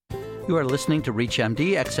You are listening to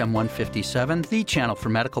ReachMD XM157, the channel for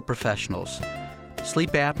medical professionals.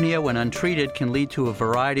 Sleep apnea, when untreated, can lead to a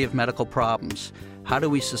variety of medical problems. How do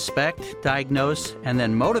we suspect, diagnose, and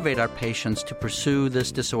then motivate our patients to pursue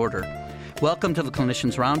this disorder? Welcome to the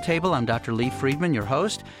Clinicians Roundtable. I'm Dr. Lee Friedman, your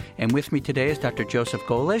host, and with me today is Dr. Joseph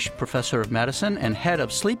Golish, professor of medicine and head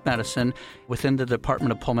of sleep medicine within the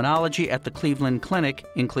Department of Pulmonology at the Cleveland Clinic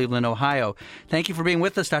in Cleveland, Ohio. Thank you for being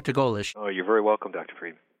with us, Dr. Golish. Oh, you're very welcome, Dr.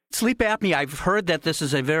 Friedman. Sleep apnea, I've heard that this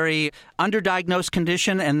is a very underdiagnosed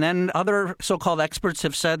condition, and then other so-called experts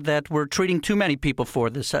have said that we're treating too many people for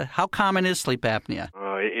this. How common is sleep apnea?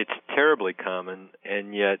 It's terribly common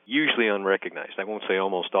and yet usually unrecognized. I won't say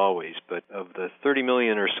almost always, but of the 30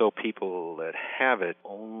 million or so people that have it,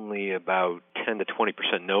 only about 10 to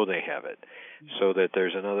 20% know they have it. So that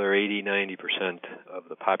there's another 80-90% of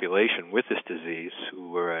the population with this disease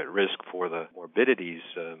who are at risk for the morbidities,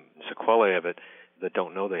 sequelae of it, that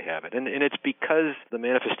don't know they have it. And it's because the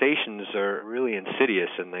manifestations are really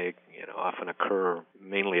insidious and they often occur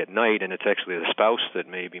mainly at night, and it's actually the spouse that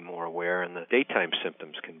may be more aware, and the daytime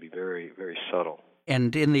symptoms can be very, very subtle.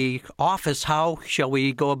 And in the office, how shall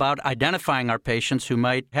we go about identifying our patients who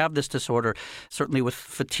might have this disorder? Certainly with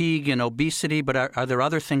fatigue and obesity, but are there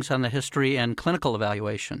other things on the history and clinical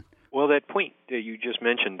evaluation? Well, that point that you just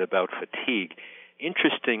mentioned about fatigue,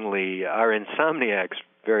 interestingly, our insomniacs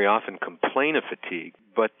very often complain of fatigue,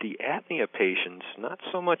 but the apnea patients, not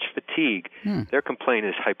so much fatigue. Their complaint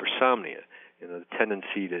is hypersomnia, the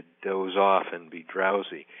tendency to doze off and be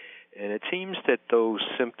drowsy. And it seems that those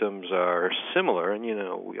symptoms are similar, and,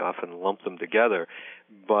 we often lump them together.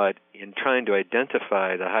 But in trying to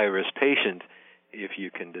identify the high-risk patient, if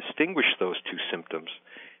you can distinguish those two symptoms,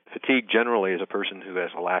 fatigue generally is a person who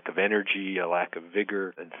has a lack of energy, a lack of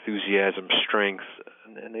vigor, enthusiasm, strength,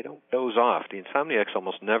 and they don't doze off. The insomniacs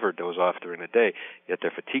almost never doze off during the day, yet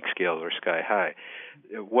their fatigue scales are sky high.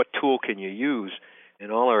 What tool can you use?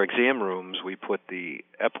 In all our exam rooms, we put the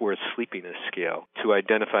Epworth Sleepiness Scale to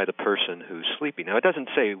identify the person who's sleepy. Now, it doesn't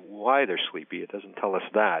say why they're sleepy. It doesn't tell us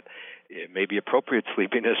that. It may be appropriate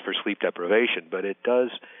sleepiness for sleep deprivation, but it does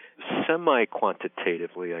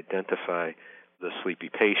semi-quantitatively identify the sleepy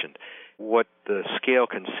patient. What the scale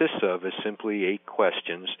consists of is simply 8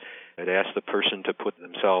 questions. It asks the person to put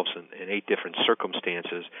themselves in 8 different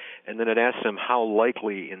circumstances, and then it asks them how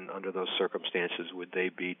likely under those circumstances would they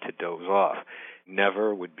be to doze off.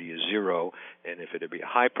 Never would be a 0, and if it would be a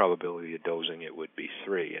high probability of dozing, it would be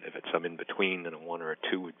 3. And if it's some in between, then a 1 or a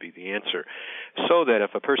 2 would be the answer. So that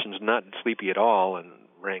if a person's not sleepy at all and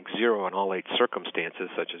ranks 0 in all 8 circumstances,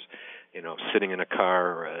 such as sitting in a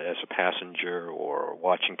car as a passenger or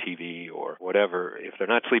watching TV or whatever, if they're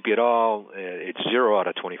not sleepy at all, it's 0 out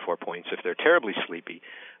of 24 points. If they're terribly sleepy,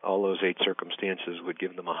 all those 8 circumstances would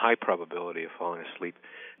give them a high probability of falling asleep.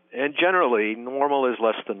 And generally, normal is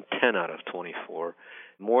less than 10 out of 24.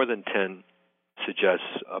 More than 10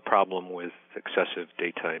 suggests a problem with excessive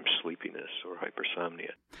daytime sleepiness or hypersomnia.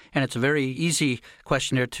 And it's a very easy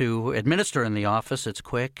questionnaire to administer in the office. It's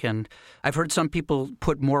quick. And I've heard some people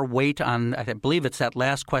put more weight on, I believe it's that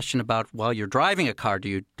last question about while you're driving a car, do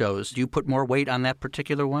you doze? Do you put more weight on that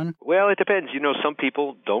particular one? Well, it depends. Some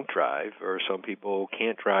people don't drive, or some people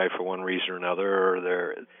can't drive for one reason or another, or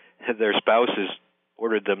their spouse has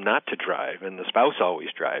ordered them not to drive, and the spouse always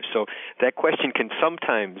drives. So that question can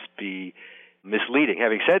sometimes be misleading.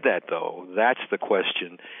 Having said that, though, that's the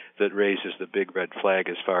question that raises the big red flag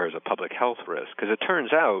as far as a public health risk, because it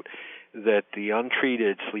turns out that the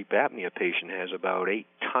untreated sleep apnea patient has about 8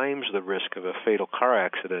 times the risk of a fatal car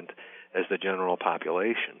accident as the general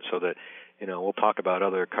population. So that, we'll talk about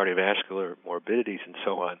other cardiovascular morbidities and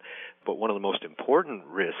so on, but one of the most important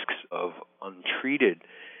risks of untreated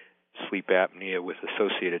sleep apnea with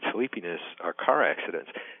associated sleepiness are car accidents.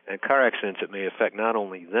 And car accidents that may affect not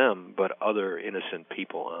only them, but other innocent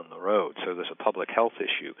people on the road. So there's a public health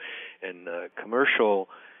issue. And commercial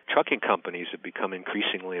trucking companies have become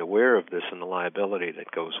increasingly aware of this and the liability that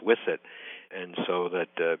goes with it. And so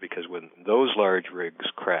that because when those large rigs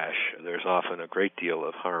crash, there's often a great deal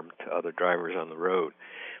of harm to other drivers on the road.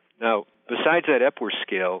 Now, besides that Epworth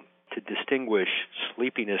scale, to distinguish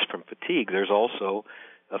sleepiness from fatigue, there's also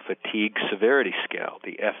a fatigue severity scale,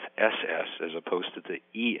 the FSS, as opposed to the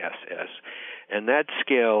ESS. And that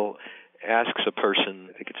scale asks a person,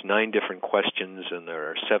 I think it's 9 different questions, and there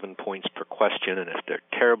are 7 points per question. And if they're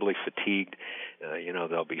terribly fatigued,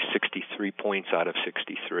 there'll be 63 points out of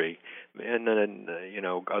 63. And then,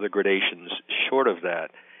 other gradations short of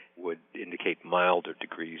that would indicate milder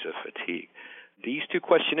degrees of fatigue. These 2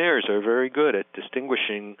 questionnaires are very good at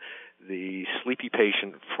distinguishing the sleepy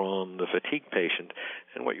patient from the fatigue patient.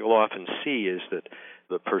 And what you'll often see is that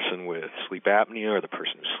the person with sleep apnea or the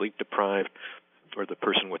person who's sleep deprived or the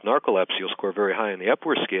person with narcolepsy will score very high on the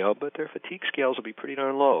Epworth scale, but their fatigue scales will be pretty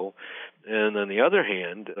darn low. And on the other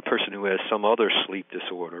hand, a person who has some other sleep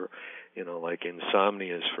disorder, like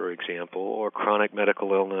insomnias, for example, or chronic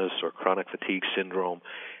medical illness or chronic fatigue syndrome,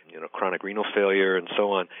 chronic renal failure and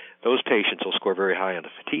so on, those patients will score very high on the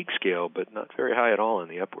fatigue scale, but not very high at all on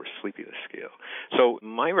the Epworth sleepiness scale. So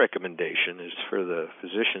my recommendation is for the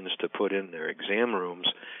physicians to put in their exam rooms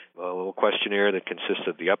a little questionnaire that consists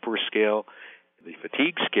of the Epworth scale, the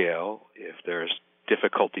fatigue scale, if there's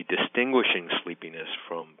difficulty distinguishing sleepiness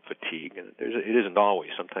from fatigue, and it isn't always.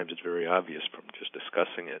 Sometimes it's very obvious from just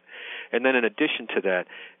discussing it. And then in addition to that,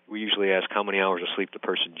 we usually ask how many hours of sleep the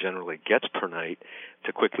person generally gets per night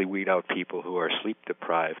to quickly weed out people who are sleep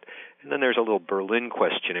deprived. And then there's a little Berlin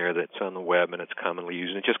questionnaire that's on the web, and it's commonly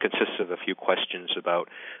used. And it just consists of a few questions about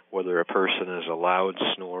whether a person is a loud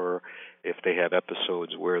snorer, if they have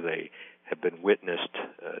episodes where they have been witnessed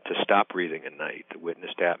to stop breathing at night,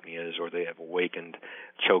 witnessed apneas, or they have awakened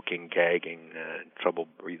choking, gagging, trouble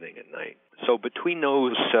breathing at night. So between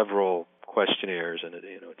those several questionnaires, and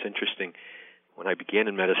it's interesting, when I began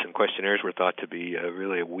in medicine, questionnaires were thought to be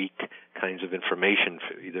really weak kinds of information,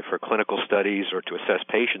 either for clinical studies or to assess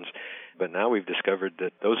patients. But now we've discovered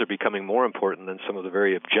that those are becoming more important than some of the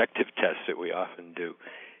very objective tests that we often do,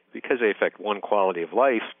 because they affect, one, quality of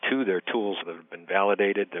life, two, they're tools that have been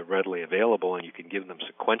validated, they're readily available, and you can give them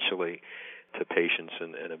sequentially to patients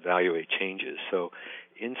and evaluate changes. So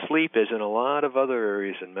in sleep, as in a lot of other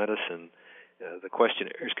areas in medicine, the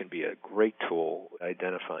questionnaires can be a great tool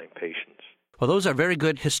identifying patients. Well, those are very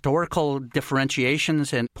good historical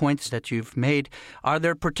differentiations and points that you've made. Are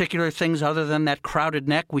there particular things other than that crowded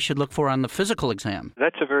neck we should look for on the physical exam?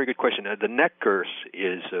 That's a very good question. The neck girth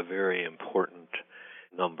is a very important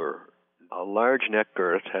number. A large neck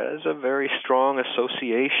girth has a very strong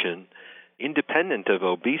association, independent of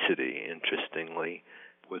obesity, interestingly,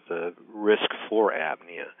 with a risk for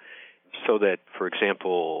apnea. So that, for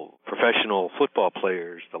example, professional football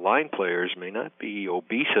players, the line players, may not be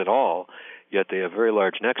obese at all, yet they have very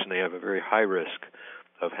large necks and they have a very high risk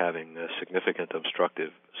of having a significant obstructive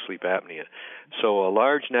sleep apnea. So a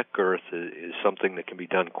large neck girth is something that can be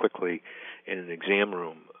done quickly in an exam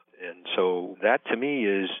room. And so that, to me,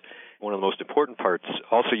 is one of the most important parts.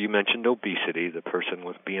 Also, you mentioned obesity. The person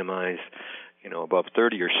with BMIs, above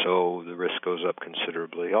 30 or so, the risk goes up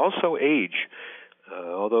considerably. Also, age,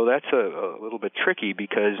 although that's a little bit tricky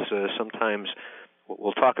because sometimes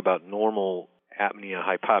we'll talk about normal apnea,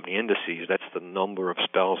 hypopnea indices. That's the number of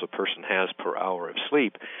spells a person has per hour of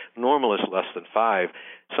sleep. Normal is less than 5.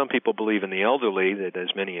 Some people believe in the elderly that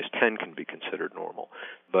as many as 10 can be considered normal.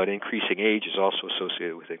 But increasing age is also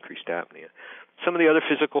associated with increased apnea. Some of the other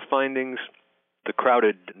physical findings, the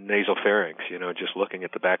crowded nasopharynx, just looking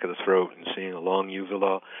at the back of the throat and seeing a long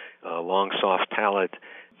uvula, a long soft palate,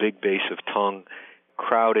 big base of tongue,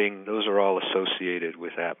 crowding, those are all associated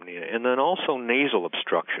with apnea. And then also nasal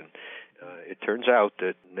obstruction. It turns out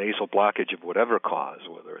that nasal blockage of whatever cause,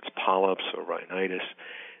 whether it's polyps or rhinitis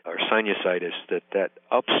or sinusitis, that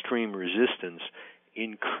upstream resistance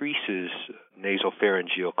increases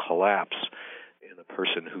nasopharyngeal collapse in a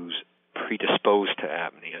person who's predisposed to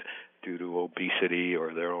apnea due to obesity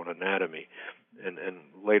or their own anatomy. And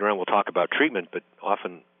later on we'll talk about treatment, but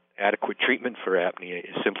often adequate treatment for apnea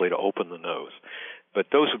is simply to open the nose. But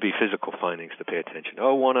those would be physical findings to pay attention.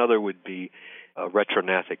 One other would be a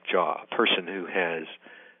retrognathic jaw, a person who has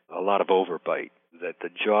a lot of overbite, that the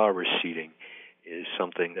jaw receding is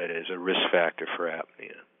something that is a risk factor for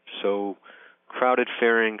apnea. So crowded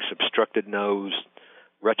pharynx, obstructed nose,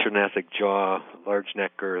 retrognathic jaw, large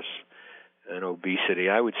neck girth, and obesity,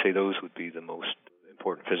 I would say those would be the most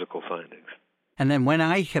important physical findings. And then when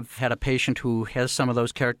I have had a patient who has some of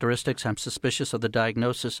those characteristics, I'm suspicious of the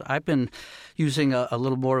diagnosis. I've been using a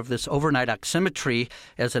little more of this overnight oximetry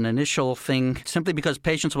as an initial thing, simply because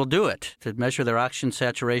patients will do it, to measure their oxygen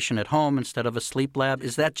saturation at home instead of a sleep lab.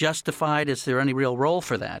 Is that justified? Is there any real role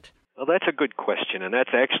for that? Well, that's a good question, and that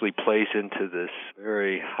actually plays into this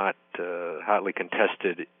very hotly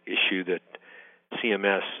contested issue that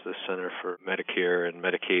CMS, the Center for Medicare and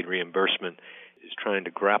Medicaid Reimbursement, is trying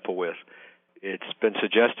to grapple with. It's been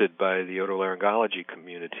suggested by the otolaryngology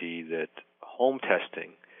community that home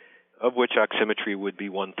testing, of which oximetry would be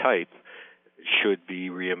one type, should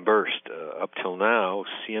be reimbursed. Up till now,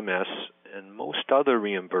 CMS and most other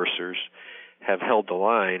reimbursers have held the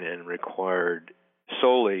line and required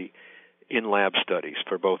solely in-lab studies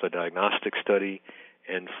for both a diagnostic study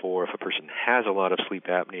and for if a person has a lot of sleep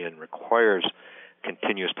apnea and requires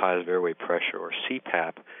continuous positive airway pressure, or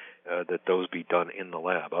CPAP, that those be done in the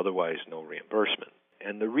lab. Otherwise, no reimbursement.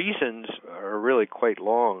 And the reasons are really quite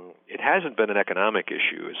long. It hasn't been an economic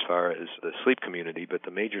issue as far as the sleep community, but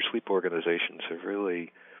the major sleep organizations have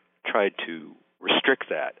really tried to restrict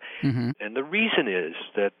that. Mm-hmm. And the reason is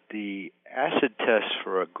that the acid test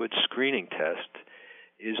for a good screening test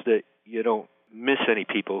is that you don't miss any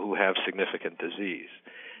people who have significant disease.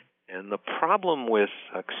 And the problem with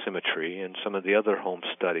oximetry and some of the other home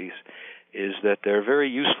studies is that they're very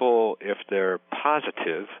useful if they're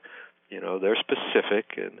positive. They're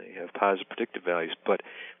specific and they have positive predictive values, but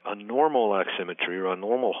a normal oximetry or a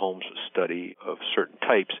normal home study of certain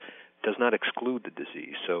types does not exclude the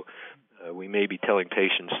disease. So we may be telling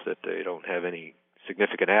patients that they don't have any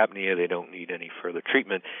significant apnea, they don't need any further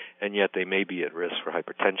treatment, and yet they may be at risk for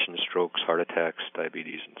hypertension, strokes, heart attacks,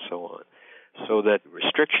 diabetes, and so on. So that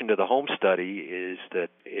restriction to the home study is that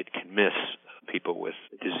it can miss people with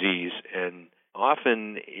disease, and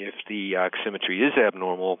often if the oximetry is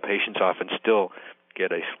abnormal, patients often still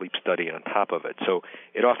get a sleep study on top of it. So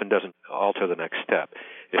it often doesn't alter the next step.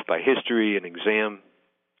 If by history and exam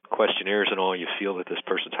questionnaires and all you feel that this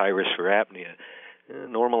person's high risk for apnea,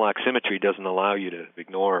 normal oximetry doesn't allow you to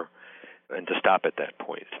ignore and to stop at that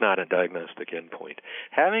point. It's not a diagnostic endpoint.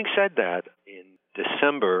 Having said that, in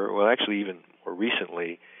December, well, actually even more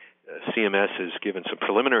recently, CMS has given some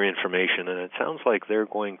preliminary information, and it sounds like they're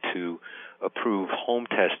going to approve home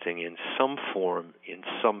testing in some form in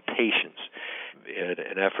some patients in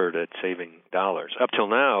an effort at saving dollars. Up till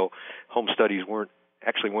now, home studies weren't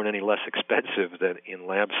any less expensive than in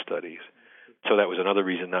lab studies. So that was another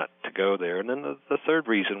reason not to go there. And then the third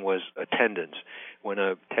reason was attendance. When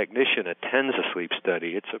a technician attends a sleep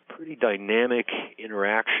study, it's a pretty dynamic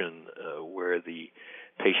interaction where the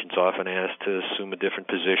patient's often asked to assume a different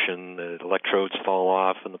position, the electrodes fall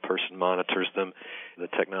off and the person monitors them. The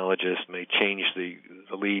technologist may change the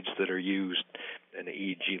leads that are used and the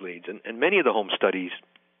EEG leads. And many of the home studies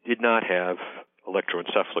did not have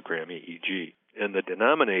electroencephalogram, EEG. And the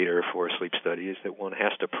denominator for a sleep study is that one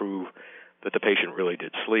has to prove that the patient really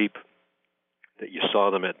did sleep, that you saw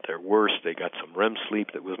them at their worst, they got some REM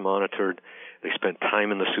sleep that was monitored, they spent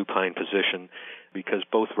time in the supine position, because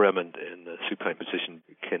both REM and the supine position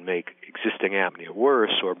can make existing apnea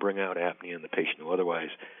worse or bring out apnea in the patient who otherwise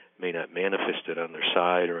may not manifest it on their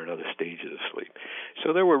side or in other stages of sleep.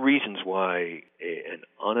 So there were reasons why an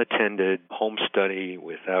unattended home study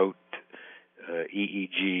without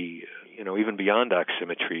EEG, even beyond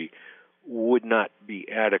oximetry, would not be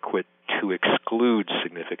adequate to exclude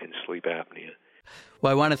significant sleep apnea.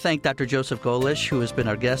 Well, I want to thank Dr. Joseph Golish, who has been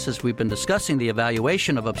our guest as we've been discussing the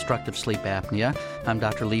evaluation of obstructive sleep apnea. I'm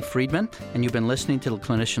Dr. Lee Friedman, and you've been listening to the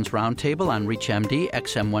Clinicians Roundtable on ReachMD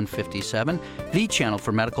XM157, the channel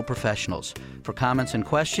for medical professionals. For comments and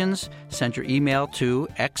questions, send your email to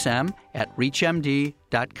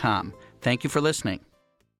xm@reachmd.com. Thank you for listening.